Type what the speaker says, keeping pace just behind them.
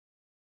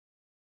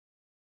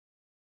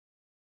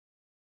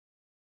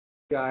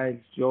Guys,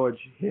 George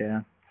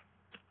here.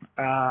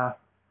 Uh,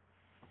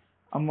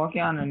 I'm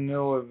working on a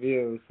new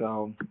review,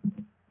 so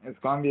it's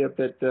gonna be a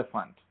bit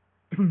different.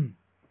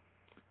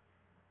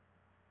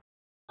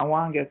 I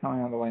want to get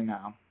something out of the way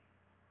now.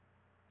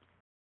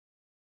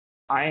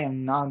 I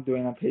am not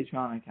doing a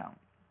Patreon account.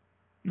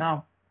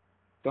 No,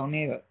 don't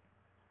need it.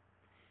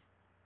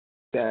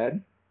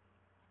 Instead,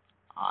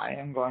 I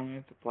am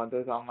going to put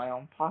this on my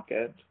own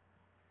pocket.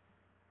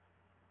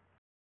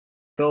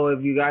 So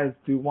if you guys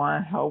do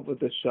want to help with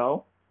the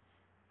show,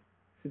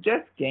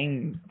 suggest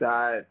games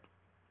that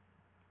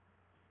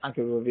I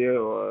could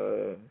review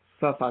or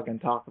stuff I can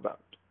talk about.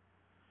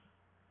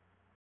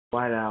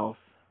 What else?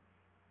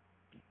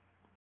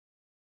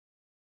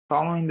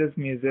 Following this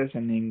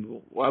musician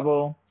named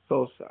Rebel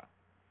Sosa.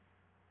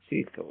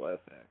 She's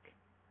terrific.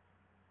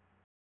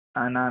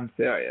 And I'm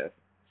serious.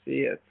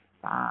 She is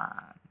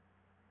fine.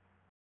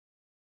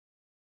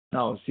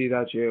 No, she's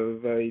actually a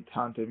very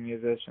talented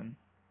musician.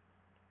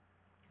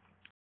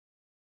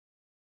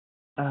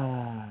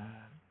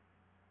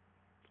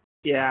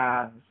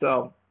 Yeah,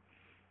 so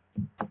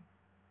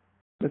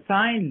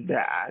besides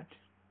that,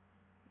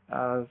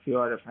 a few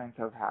other things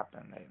have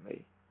happened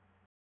lately.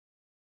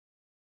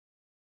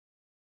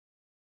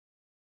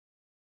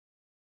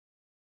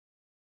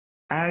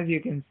 As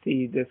you can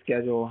see, the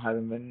schedule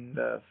hasn't been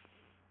the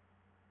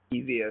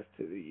easiest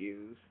to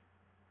use.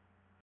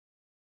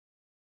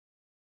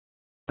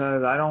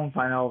 Because I don't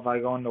find out if I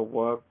go into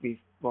work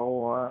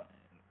before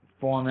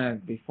 4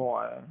 minutes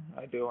before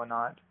I do or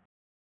not.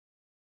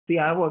 See,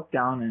 I work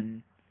down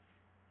in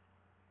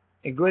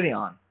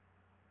Ingredient,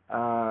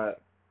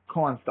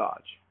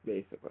 cornstarch,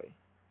 basically.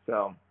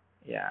 So,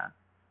 yeah.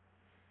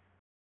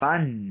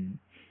 Fun.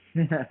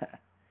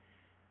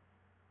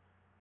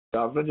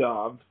 Job's a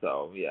job,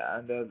 so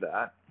yeah, there's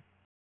that.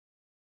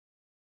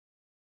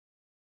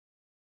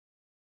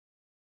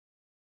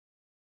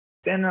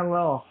 It's been a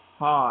little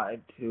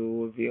hard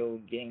to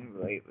review games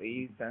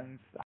lately since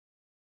I have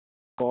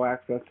full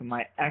access to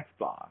my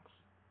Xbox.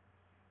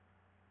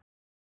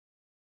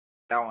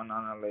 That one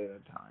on a later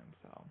time,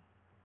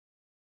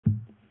 so.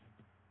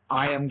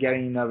 I am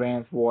getting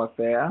Advanced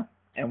Warfare,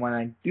 and when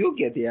I do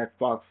get the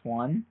Xbox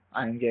One,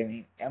 I am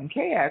getting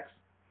MKX,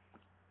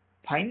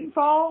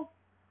 Titanfall,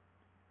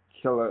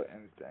 Killer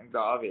Instinct,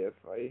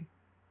 obviously,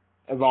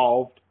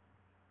 Evolved,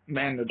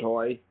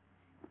 mandatory,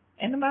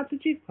 and the Master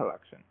Chief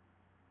Collection.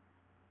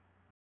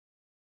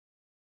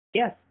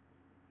 Yes.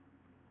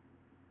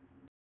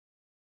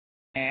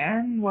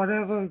 And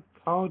whatever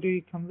Call of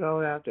Duty comes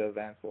out after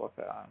Advanced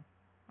Warfare,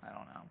 I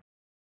don't know.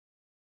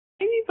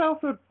 Maybe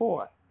Battlefield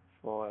 4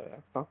 for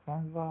Xbox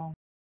One as well.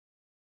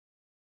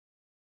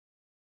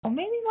 Or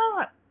maybe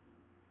not.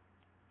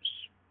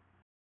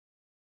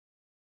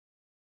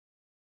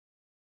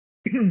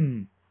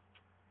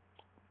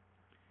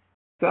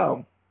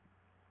 So,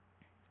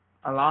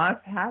 a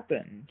lot has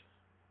happened.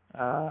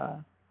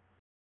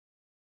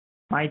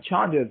 My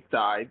charger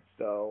died,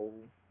 so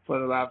for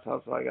the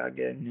laptop, so I gotta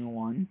get a new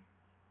one.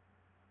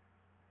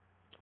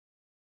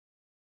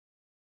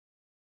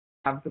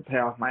 I have to pay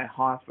off my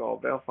hospital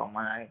bill from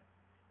when I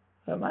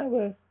hurt my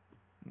wrist,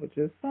 which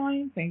is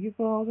fine. Thank you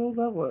for all those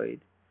that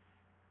worried.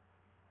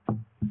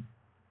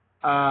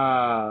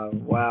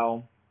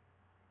 Well,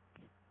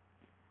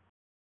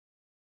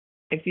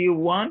 if you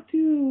want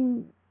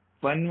to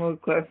friend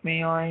request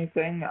me or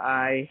anything,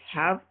 I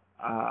have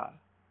a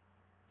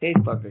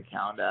Facebook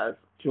account as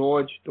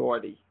George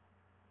Doherty.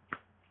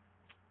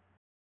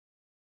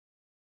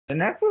 The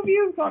next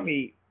review is going to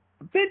be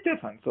a bit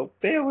different, so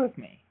bear with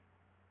me.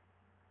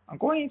 I'm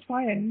going to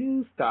try a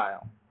new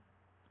style.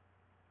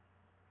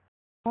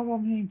 I'm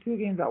playing 2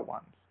 games at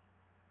once.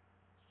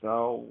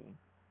 So,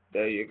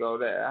 there you go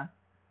there.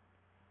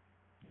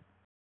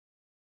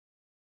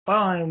 Well,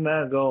 I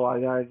better go. I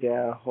gotta get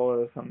a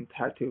hold of some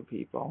tattoo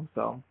people.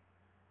 So,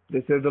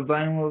 this is the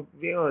blind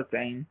reviewer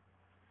thing.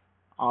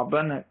 I'll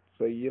burn it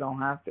so you don't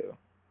have to.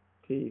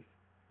 Peace.